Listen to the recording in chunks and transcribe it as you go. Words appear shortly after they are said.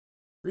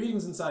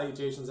Greetings and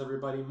salutations,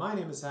 everybody. My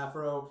name is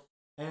Hafro,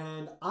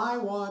 and I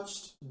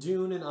watched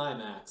Dune in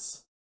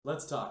IMAX.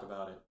 Let's talk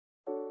about it.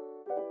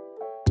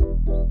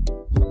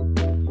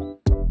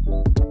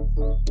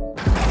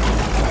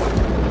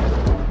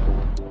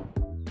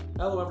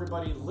 Hello,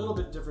 everybody. Little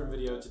bit different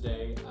video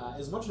today.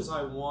 As much as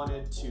I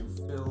wanted to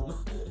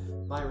film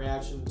my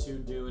reaction to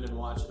Dune and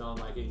watch it on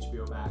like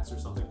HBO Max or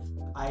something,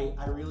 I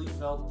really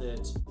felt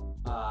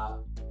that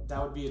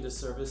that would be a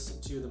disservice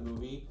to the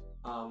movie.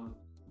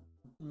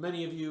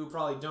 Many of you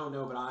probably don't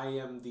know, but I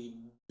am the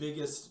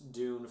biggest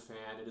Dune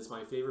fan. It is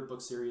my favorite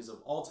book series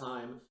of all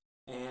time,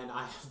 and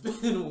I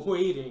have been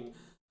waiting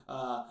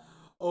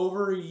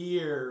over a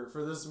year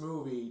for this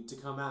movie to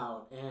come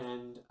out,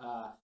 and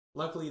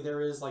luckily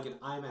there is like an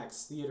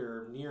IMAX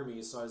theater near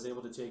me, so I was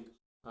able to take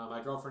my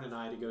girlfriend and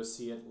I to go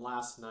see it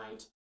last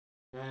night,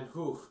 and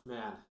whew,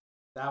 man,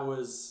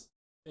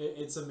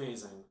 it's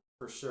amazing,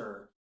 for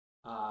sure.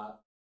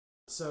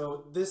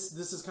 So this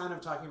is kind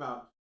of talking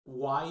about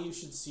why you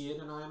should see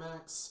it in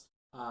IMAX.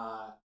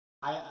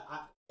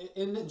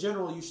 In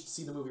general, you should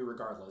see the movie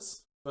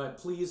regardless. But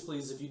please,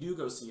 if you do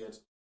go see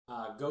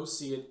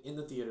it in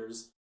the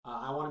theaters.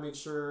 I want to make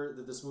sure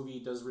that this movie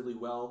does really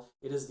well.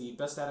 It is the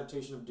best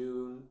adaptation of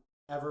Dune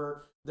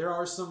ever. There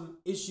are some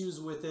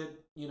issues with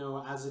it, you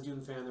know, as a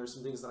Dune fan. There's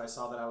some things that I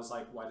saw that I was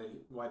like, why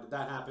did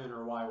that happen,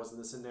 or why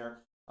wasn't this in there?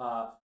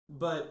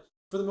 But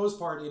for the most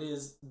part, it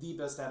is the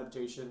best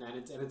adaptation, and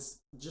it's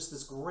just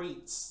this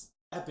great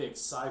epic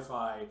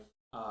sci-fi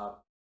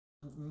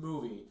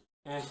movie,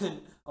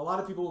 and a lot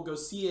of people will go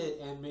see it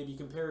and maybe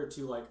compare it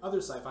to like other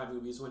sci-fi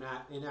movies, when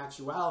in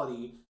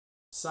actuality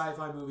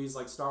sci-fi movies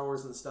like Star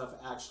Wars and stuff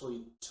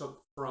actually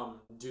took from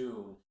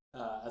Dune,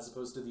 as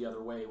opposed to the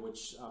other way,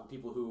 which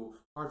people who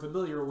aren't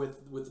familiar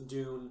with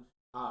Dune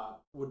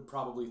would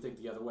probably think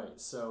the other way.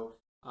 So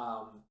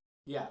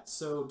yeah,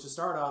 so to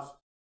start off,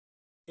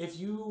 if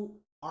you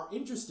are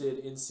interested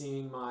in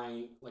seeing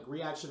my like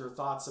reaction or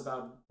thoughts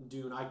about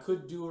Dune, I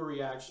could do a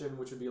reaction,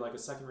 which would be like a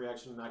second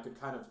reaction, and I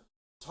could kind of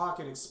talk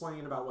and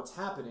explain about what's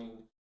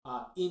happening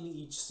in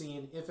each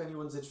scene. If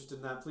anyone's interested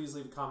in that, please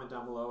leave a comment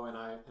down below, and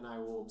I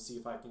will see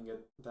if I can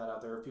get that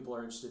out there if people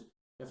are interested.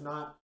 If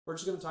not, we're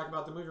just going to talk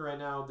about the movie right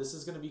now. This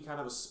is going to be kind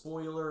of a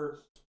spoiler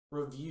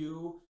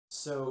review,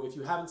 so if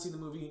you haven't seen the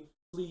movie,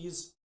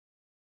 please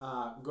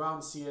go out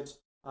and see it.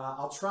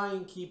 I'll try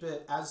and keep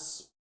it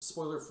as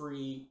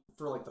spoiler-free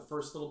for like the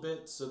first little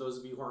bit, so those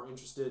of you who are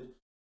interested,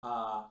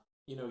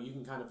 you know, you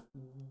can kind of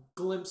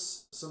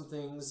glimpse some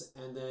things,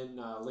 and then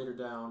later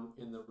down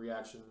in the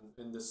reaction,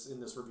 in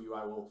this review,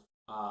 I will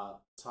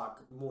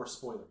talk more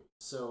spoilery.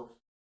 So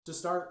to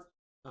start,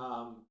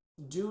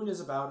 Dune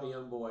is about a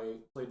young boy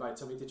played by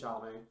Timothée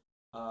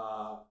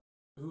Chalamet,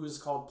 who is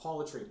called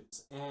Paul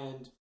Atreides,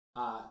 and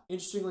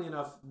interestingly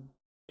enough,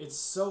 it's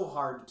so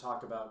hard to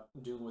talk about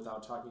Dune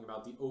without talking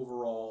about the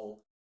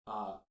overall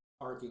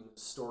arcing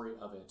story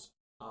of it.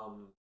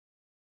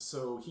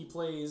 So he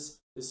plays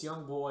this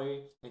young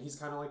boy, and he's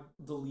kind of like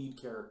the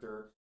lead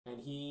character, and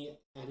he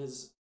and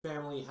his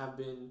family have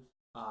been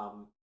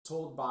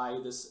told by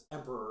this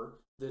emperor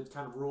that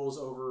kind of rules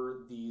over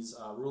these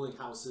ruling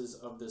houses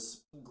of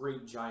this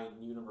great giant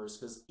universe,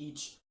 because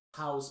each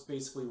house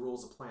basically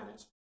rules a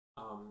planet.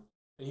 And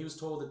he was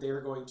told that they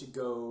are going to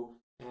go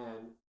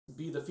and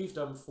be the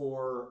fiefdom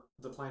for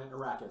the planet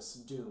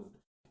Arrakis, Dune.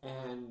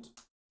 And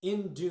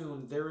in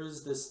Dune, there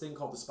is this thing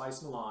called the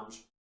spice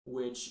melange,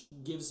 which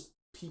gives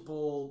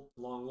people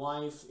long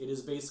life. It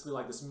is basically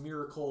like this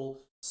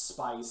miracle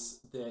spice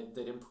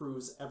that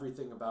improves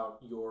everything about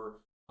your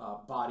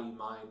body,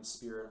 mind,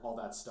 spirit, all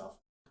that stuff.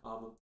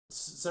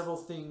 Several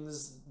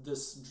things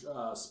this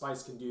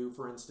spice can do.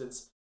 For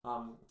instance,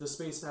 the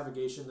space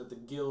navigation that the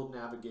guild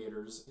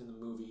navigators in the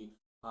movie,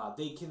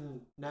 they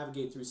can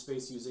navigate through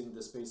space using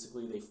this,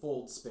 basically they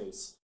fold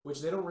space,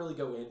 which they don't really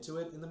go into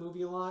it in the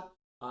movie a lot,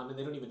 and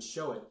they don't even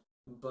show it,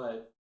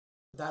 but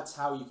that's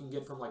how you can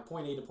get from like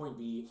point A to point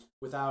B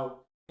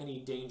without any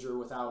danger,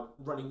 without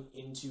running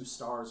into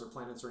stars or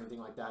planets or anything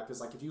like that. Because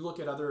like if you look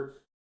at other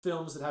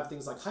films that have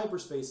things like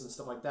hyperspace and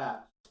stuff like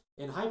that,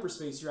 in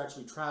hyperspace you're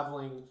actually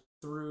traveling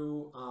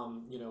through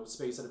you know,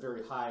 space at a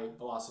very high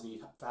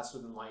velocity, faster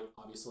than light,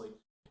 obviously,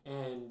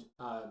 and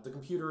the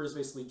computer is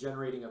basically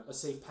generating a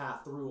safe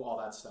path through all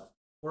that stuff.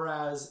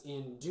 Whereas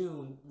in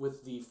Dune,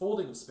 with the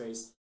folding of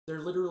space,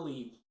 they're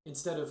literally,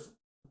 instead of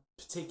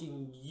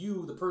taking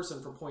you, the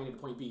person, from point A to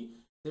point B,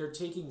 they're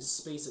taking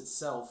space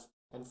itself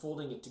and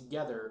folding it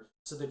together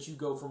so that you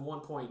go from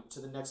one point to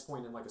the next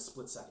point in like a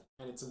split second,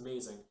 and it's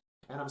amazing.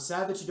 And I'm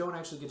sad that you don't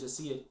actually get to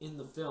see it in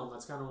the film.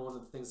 That's kind of one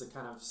of the things that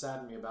kind of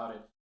saddened me about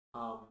it.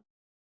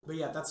 But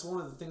yeah, that's one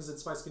of the things that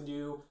spice can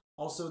do.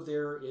 Also,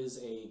 there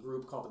is a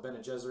group called the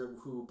Bene Gesserit,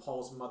 who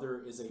Paul's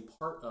mother is a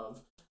part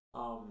of.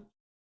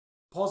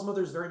 Paul's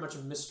mother is very much a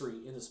mystery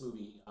in this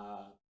movie.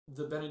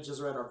 The Bene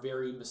Gesserit are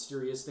very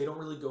mysterious. They don't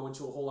really go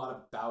into a whole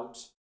lot about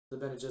the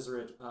Bene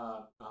Gesserit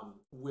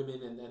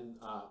women and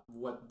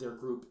what their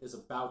group is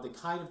about. They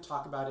kind of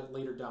talk about it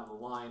later down the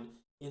line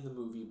in the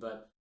movie,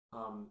 but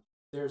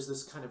there's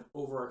this kind of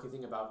overarching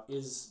thing about,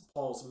 is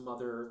Paul's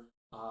mother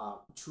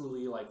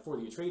truly like for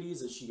the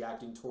Atreides? Is she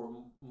acting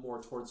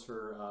more towards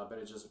her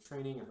Bene Gesserit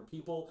training and her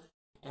people?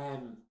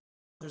 And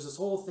there's this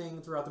whole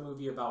thing throughout the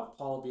movie about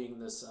Paul being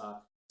this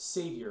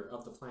savior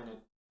of the planet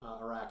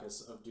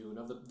Arrakis of Dune,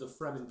 of the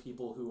Fremen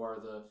people who are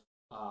the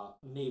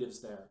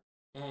natives there.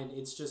 And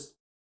it's just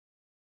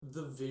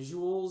the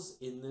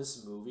visuals in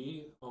this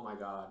movie, oh my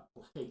god.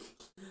 Like,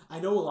 I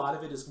know a lot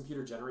of it is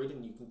computer generated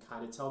and you can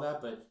kind of tell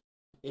that, but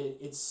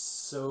it's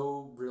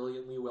so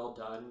brilliantly well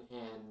done,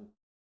 and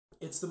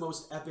it's the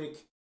most epic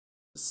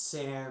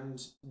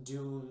sand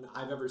dune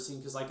I've ever seen.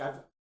 Because like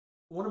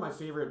one of my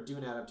favorite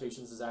Dune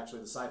adaptations is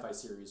actually the sci-fi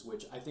series,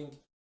 which I think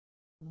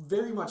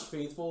very much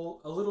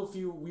faithful. A little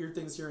few weird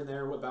things here and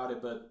there about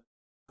it, but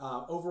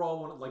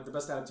overall, one of, like, the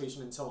best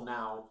adaptation until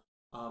now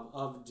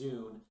of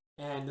Dune.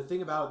 And the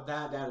thing about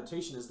that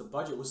adaptation is the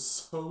budget was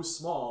so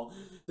small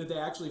that they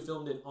actually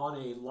filmed it on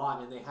a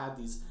lot, and they had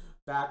these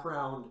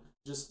background,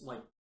 just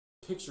like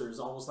pictures,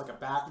 almost like a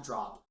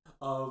backdrop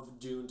of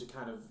Dune to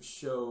kind of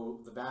show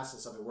the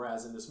vastness of it.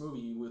 Whereas in this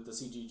movie with the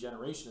CG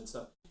generation and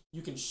stuff,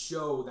 you can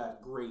show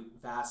that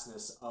great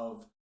vastness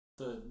of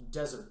the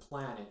desert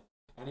planet,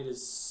 and it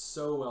is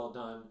so well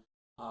done.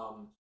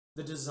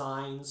 The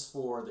designs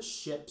for the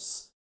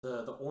ships,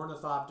 the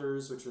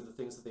ornithopters, which are the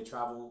things that they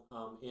travel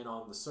in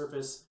on the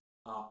surface,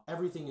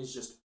 everything is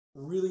just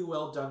really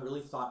well done,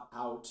 really thought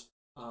out.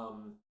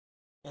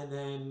 And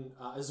then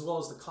as well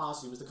as the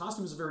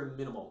costumes are very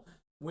minimal.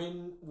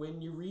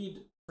 When you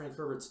read Frank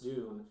Herbert's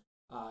Dune,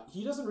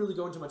 he doesn't really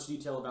go into much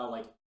detail about,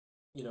 like,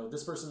 you know,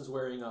 this person's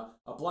wearing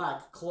a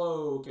black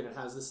cloak and it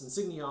has this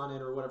insignia on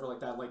it or whatever like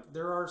that. Like,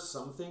 there are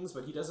some things,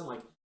 but he doesn't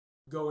like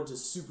go into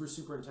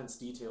super intense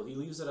detail. He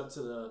leaves it up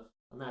to the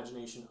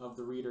imagination of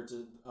the reader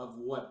of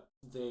what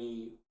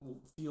they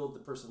feel the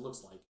person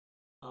looks like.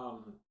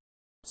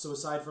 So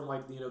aside from,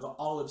 like, you know, the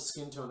olive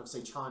skin tone of,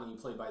 say, Chani,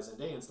 played by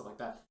Zendaya and stuff like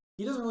that,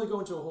 he doesn't really go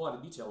into a whole lot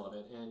of detail of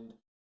it. And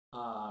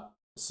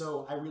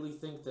so I really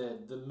think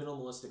that the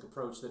minimalistic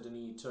approach that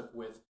Denis took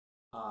with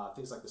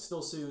things like the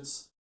still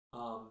suits,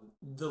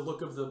 the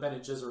look of the Bene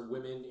Gesserit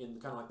women in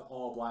kind of like the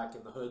all black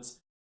and the hoods,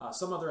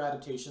 some other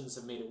adaptations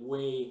have made it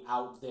way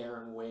out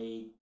there and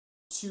way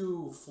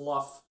too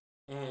fluff.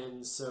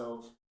 And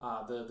so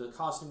the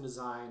costume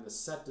design, the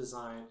set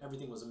design,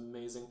 everything was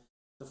amazing.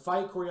 The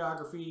fight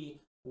choreography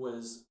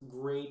was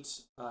great.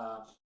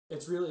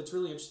 It's really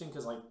interesting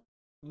because, like,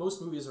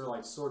 most movies are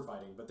like sword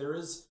fighting, but there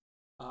is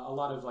a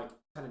lot of like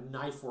kind of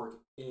knife work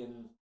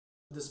in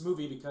this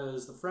movie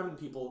because the Fremen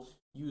people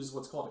use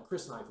what's called a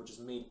crysknife, which is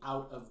made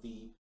out of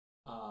the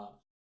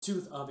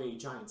tooth of a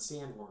giant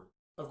sandworm.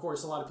 Of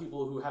course, a lot of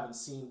people who haven't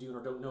seen Dune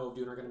or don't know of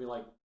Dune are going to be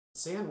like,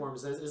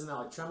 sandworms, isn't that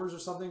like Tremors or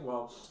something?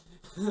 Well,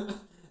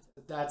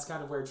 that's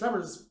kind of where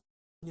Tremors,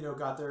 you know,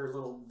 got their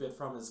little bit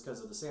from, is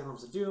because of the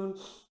sandworms of Dune.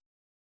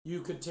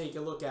 You could take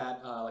a look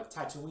at like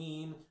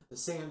Tatooine, the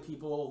Sand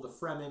People, the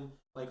Fremen.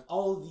 Like,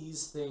 all of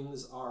these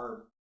things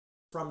are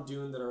from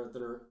Dune that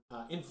are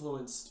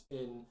influenced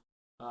in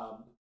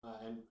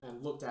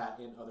and looked at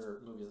in other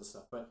movies and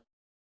stuff. But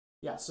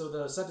yeah, so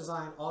the set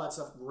design, all that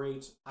stuff,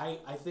 great. I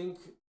think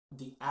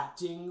the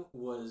acting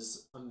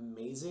was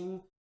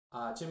amazing.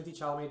 Timothée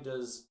Chalamet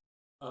does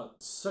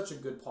such a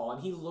good Paul,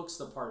 and he looks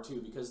the part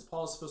too, because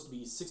Paul is supposed to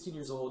be 16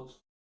 years old.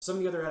 Some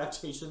of the other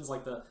adaptations,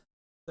 like the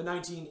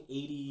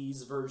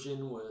 1980s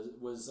version,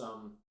 was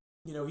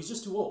you know, he's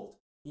just too old.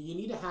 You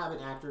need to have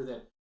an actor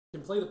that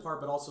can play the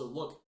part but also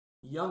look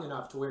young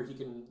enough to where he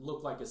can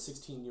look like a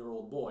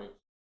 16-year-old boy,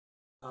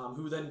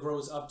 who then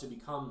grows up to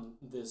become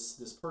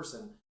this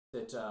person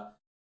that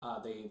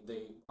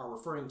they are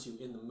referring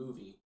to in the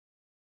movie.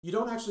 You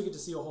don't actually get to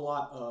see a whole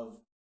lot of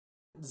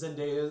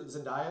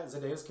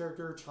Zendaya's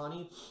character,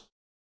 Chani,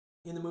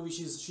 in the movie.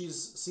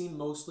 She's seen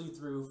mostly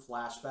through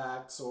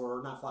flashbacks,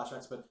 or not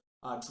flashbacks, but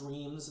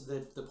dreams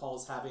that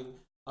Paul's having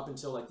up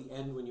until like the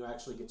end when you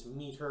actually get to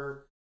meet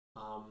her.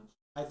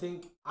 I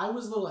think I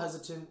was a little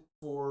hesitant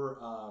for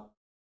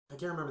I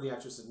can't remember the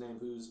actress's name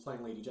who's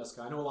playing Lady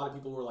Jessica. I know a lot of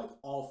people were like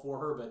all for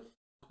her,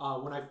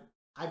 but when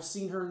I've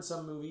seen her in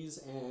some movies,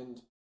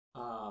 and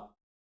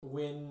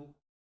when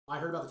I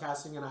heard about the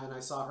casting and I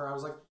saw her, I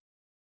was like,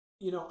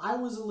 you know, I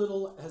was a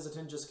little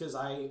hesitant just because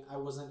I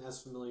wasn't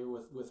as familiar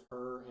with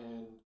her,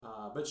 and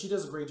but she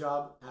does a great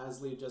job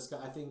as Lady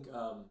Jessica. I think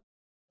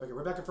okay,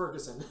 Rebecca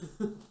Ferguson.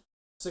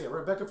 So yeah,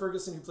 Rebecca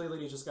Ferguson, who played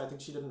Lady Jessica, I think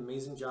she did an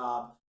amazing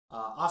job.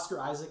 Oscar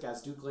Isaac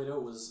as Duke Leto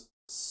was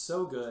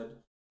so good.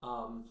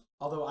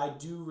 Although I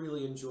do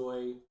really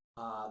enjoy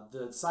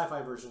the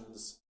sci-fi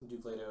versions of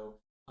Duke Leto.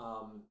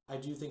 I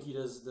do think he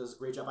does a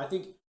great job. I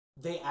think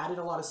they added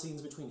a lot of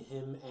scenes between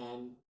him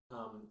and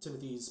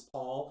Timothy's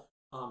Paul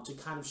to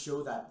kind of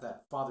show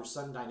that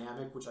father-son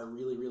dynamic, which I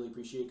really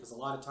appreciate, because a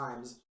lot of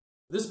times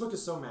this book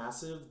is so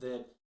massive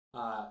that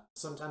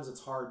sometimes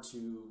it's hard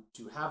to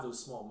have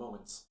those small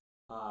moments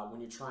when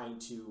you're trying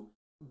to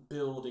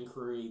build and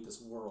create this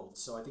world.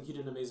 So I think he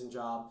did an amazing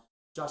job.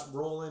 Josh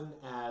Brolin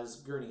as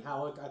Gurney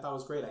Halleck, I thought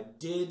was great.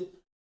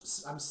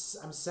 I'm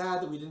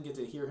sad that we didn't get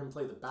to hear him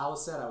play the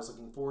balisette. I was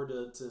looking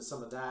forward to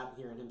some of that,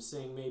 hearing him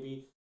sing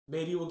maybe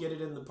maybe we'll get it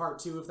in the part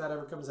 2 if that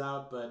ever comes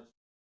out. But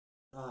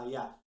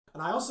yeah.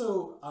 And I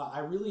also, I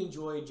really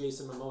enjoyed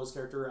Jason Momoa's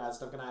character as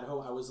Duncan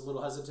Idaho. I was a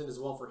little hesitant as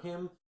well for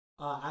him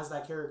as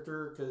that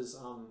character, because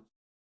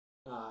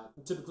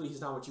typically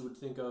he's not what you would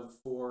think of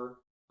for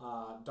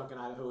Duncan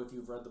Idaho if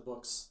you've read the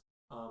books.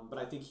 But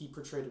I think he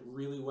portrayed it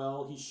really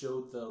well. He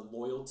showed the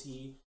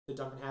loyalty that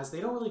Duncan has.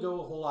 They don't really go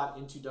a whole lot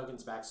into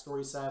Duncan's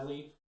backstory,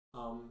 sadly,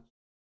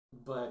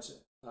 but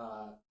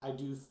I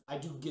do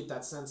get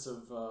that sense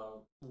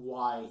of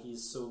why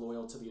he's so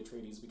loyal to the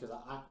Atreides, because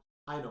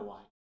I know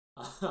why.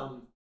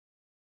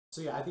 So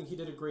yeah, I think he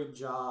did a great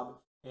job.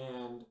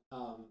 And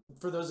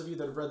for those of you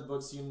that have read the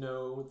books, you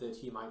know that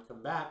he might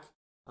come back.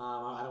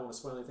 I don't want to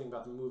spoil anything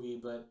about the movie,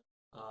 but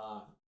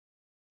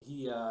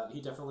he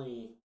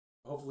definitely,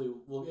 hopefully,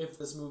 will, if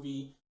this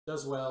movie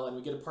does well and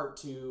we get a part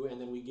 2,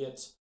 and then we get,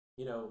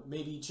 you know,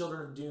 maybe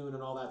Children of Dune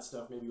and all that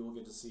stuff, maybe we'll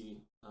get to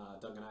see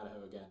Duncan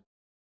Idaho again.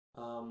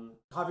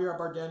 Javier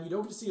Bardem, you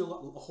don't get to see a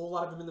whole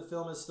lot of him in the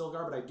film as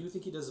Stilgar, but I do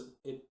think he does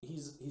it.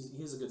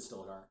 He's a good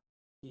Stilgar.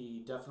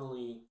 He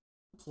definitely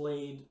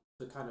played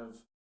the kind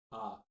of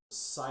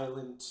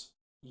silent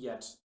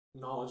yet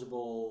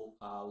knowledgeable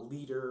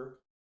leader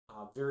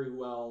very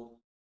well.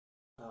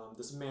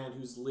 This man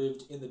who's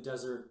lived in the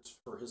desert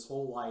for his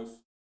whole life.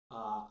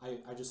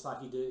 I just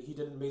thought he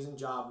did an amazing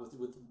job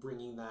with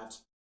bringing that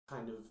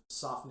kind of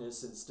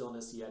softness and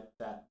stillness, yet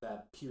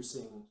that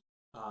piercing,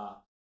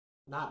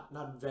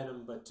 not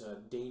venom, but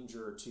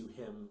danger to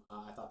him.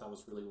 I thought that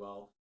was really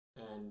well.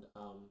 And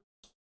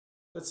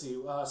let's see,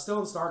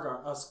 Stellan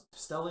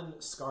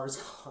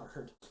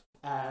Skarsgård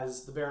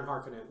as the Baron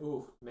Harkonnen.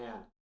 Ooh,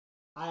 man.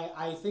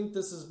 I think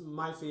this is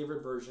my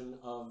favorite version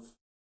of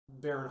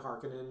Baron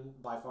Harkonnen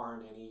by far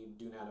in any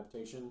Dune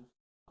adaptation.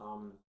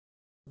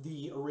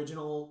 The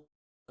original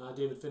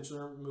David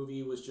Fincher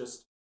movie was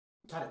just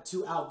kind of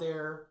too out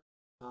there.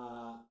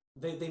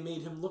 They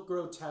made him look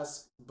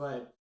grotesque,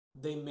 but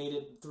they made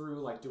it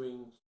through like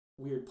doing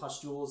weird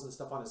pustules and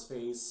stuff on his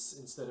face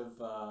instead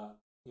of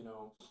you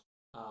know,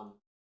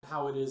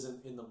 how it is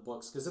in the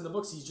books. Because in the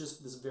books he's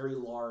just this very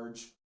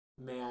large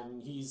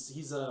man.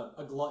 He's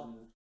a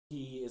glutton.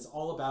 He is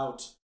all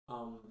about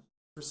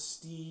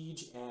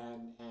prestige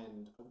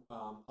and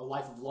a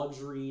life of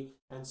luxury,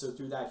 and so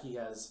through that he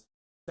has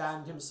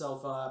fattened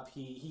himself up.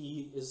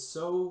 He is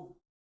so,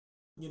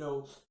 you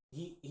know,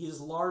 he is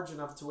large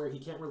enough to where he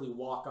can't really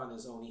walk on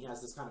his own. He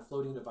has this kind of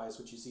floating device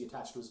which you see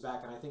attached to his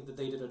back, and I think that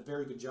they did a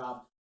very good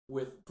job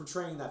with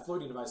portraying that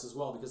floating device as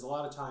well, because a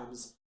lot of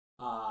times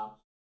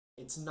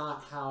it's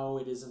not how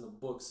it is in the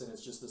books, and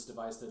it's just this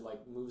device that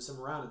like moves him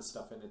around and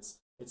stuff, and it's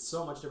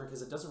so much different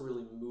because it doesn't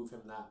really move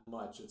him that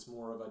much. It's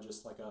more of a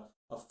just like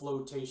a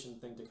flotation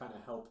thing to kind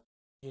of help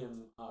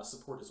him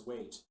support his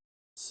weight.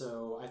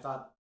 So I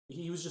thought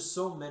he was just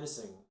so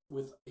menacing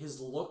with his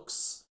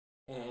looks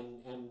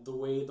and the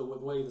way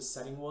the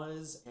setting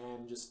was,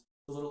 and just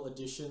the little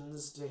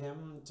additions to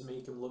him to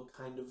make him look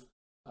kind of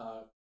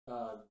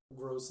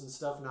gross and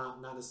stuff,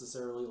 not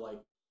necessarily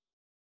like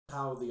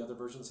how the other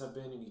versions have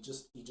been. And he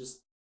just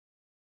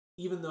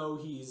even though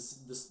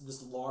he's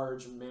this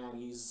large man,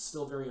 he's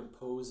still very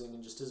imposing,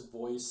 and just his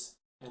voice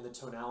and the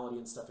tonality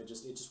and stuff, it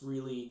just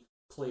really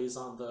plays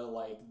on the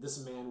like, this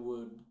man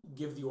would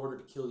give the order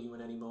to kill you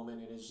in any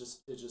moment, and it's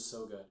just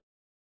so good.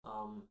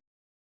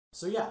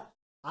 So yeah,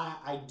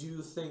 I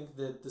do think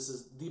that this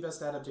is the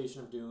best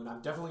adaptation of Dune.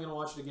 I'm definitely gonna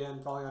watch it again,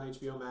 probably on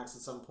HBO Max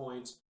at some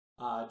point,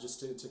 just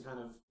to kind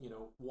of, you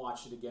know,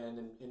 watch it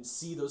again and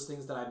see those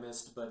things that I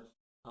missed. But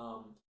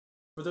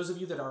for those of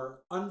you that are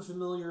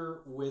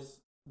unfamiliar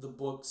with the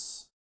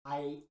books,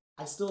 I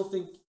still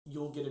think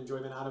you'll get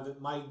enjoyment out of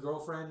it. My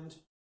girlfriend,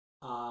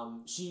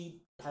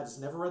 she has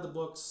never read the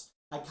books.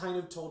 I kind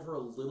of told her a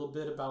little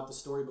bit about the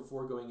story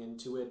before going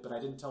into it, but I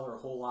didn't tell her a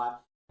whole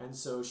lot. And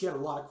so she had a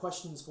lot of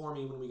questions for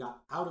me when we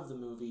got out of the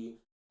movie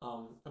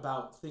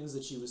about things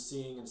that she was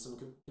seeing and some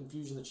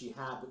confusion that she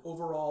had. But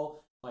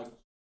overall, like,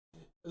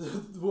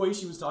 the way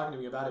she was talking to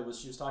me about it was,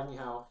 she was talking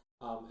how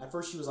at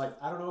first she was like,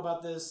 I don't know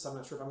about this, I'm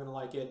not sure if I'm going to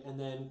like it. And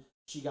then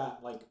she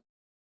got like,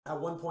 at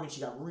one point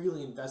she got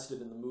really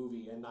invested in the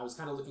movie, and I was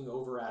kind of looking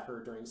over at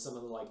her during some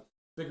of the like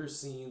bigger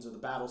scenes or the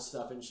battle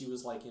stuff, and she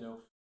was like, you know,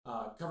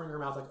 covering her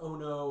mouth like, oh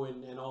no,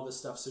 and all this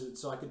stuff.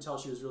 So I could tell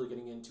she was really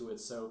getting into it.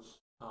 So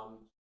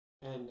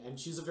and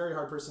she's a very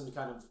hard person to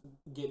kind of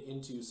get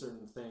into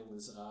certain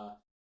things.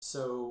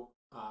 So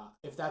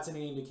if that's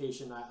any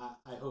indication,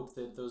 I hope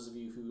that those of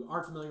you who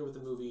aren't familiar with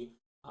the movie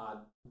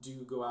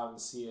do go out and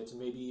see it, and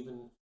maybe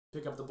even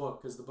pick up the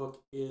book, because the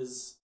book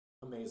is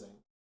amazing.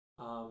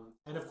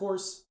 And of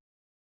course,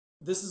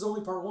 this is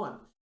only part 1.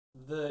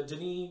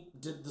 Denis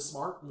did the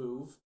smart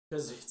move,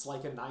 because it's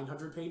like a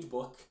 900-page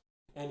book,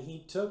 and he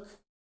took,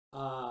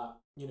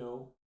 you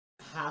know,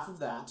 half of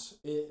that.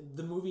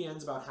 The movie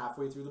ends about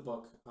halfway through the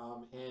book,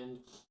 and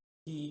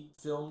he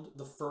filmed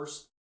the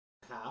first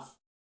half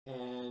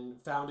and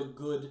found a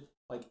good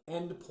like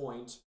end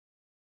point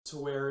to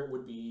where it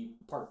would be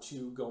part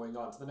 2 going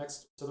on to the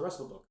rest of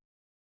the book.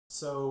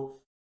 So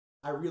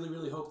I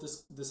really hope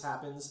this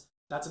happens.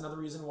 that's another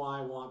reason why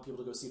I want people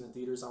to go see it in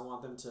theaters. I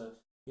want them to,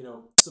 you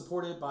know,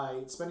 support it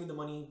by spending the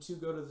money to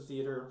go to the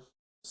theater,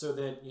 so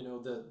that, you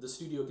know, the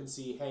studio can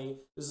see, hey,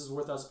 this is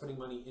worth us putting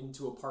money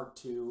into a part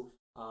 2.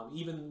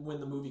 Even when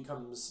the movie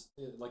comes,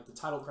 like the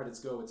title credits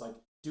go, it's like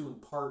Dune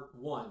Part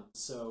 1.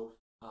 So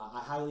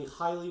I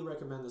highly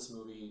recommend this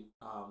movie.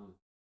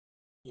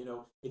 You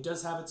know, it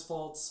does have its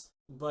faults,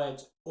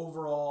 but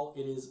overall,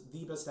 it is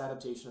the best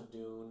adaptation of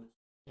Dune,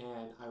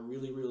 and I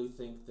really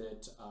think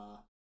that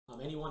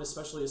anyone,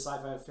 especially a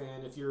sci-fi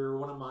fan, if you're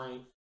one of my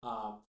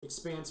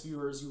Expanse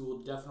viewers, you will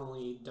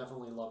definitely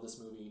love this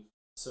movie.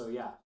 So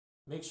yeah,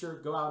 make sure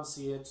go out and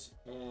see it,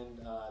 and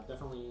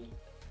definitely.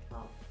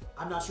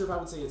 I'm not sure if I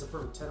would say it's a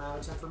perfect 10 out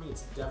of 10 for me.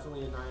 It's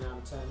definitely a 9 out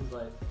of 10,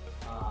 but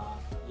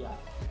yeah,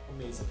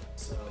 amazing.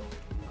 So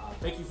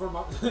thank you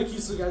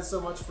guys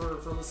so much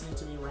for listening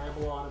to me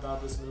ramble on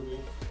about this movie.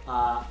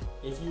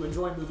 If you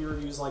enjoy movie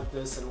reviews like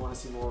this and want to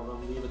see more of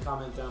them, leave a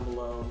comment down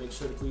below. Make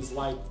sure to please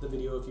like the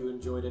video if you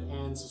enjoyed it,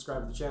 and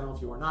subscribe to the channel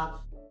if you are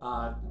not.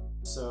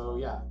 So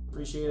yeah,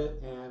 appreciate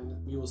it,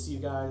 and we will see you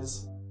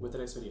guys with the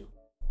next video.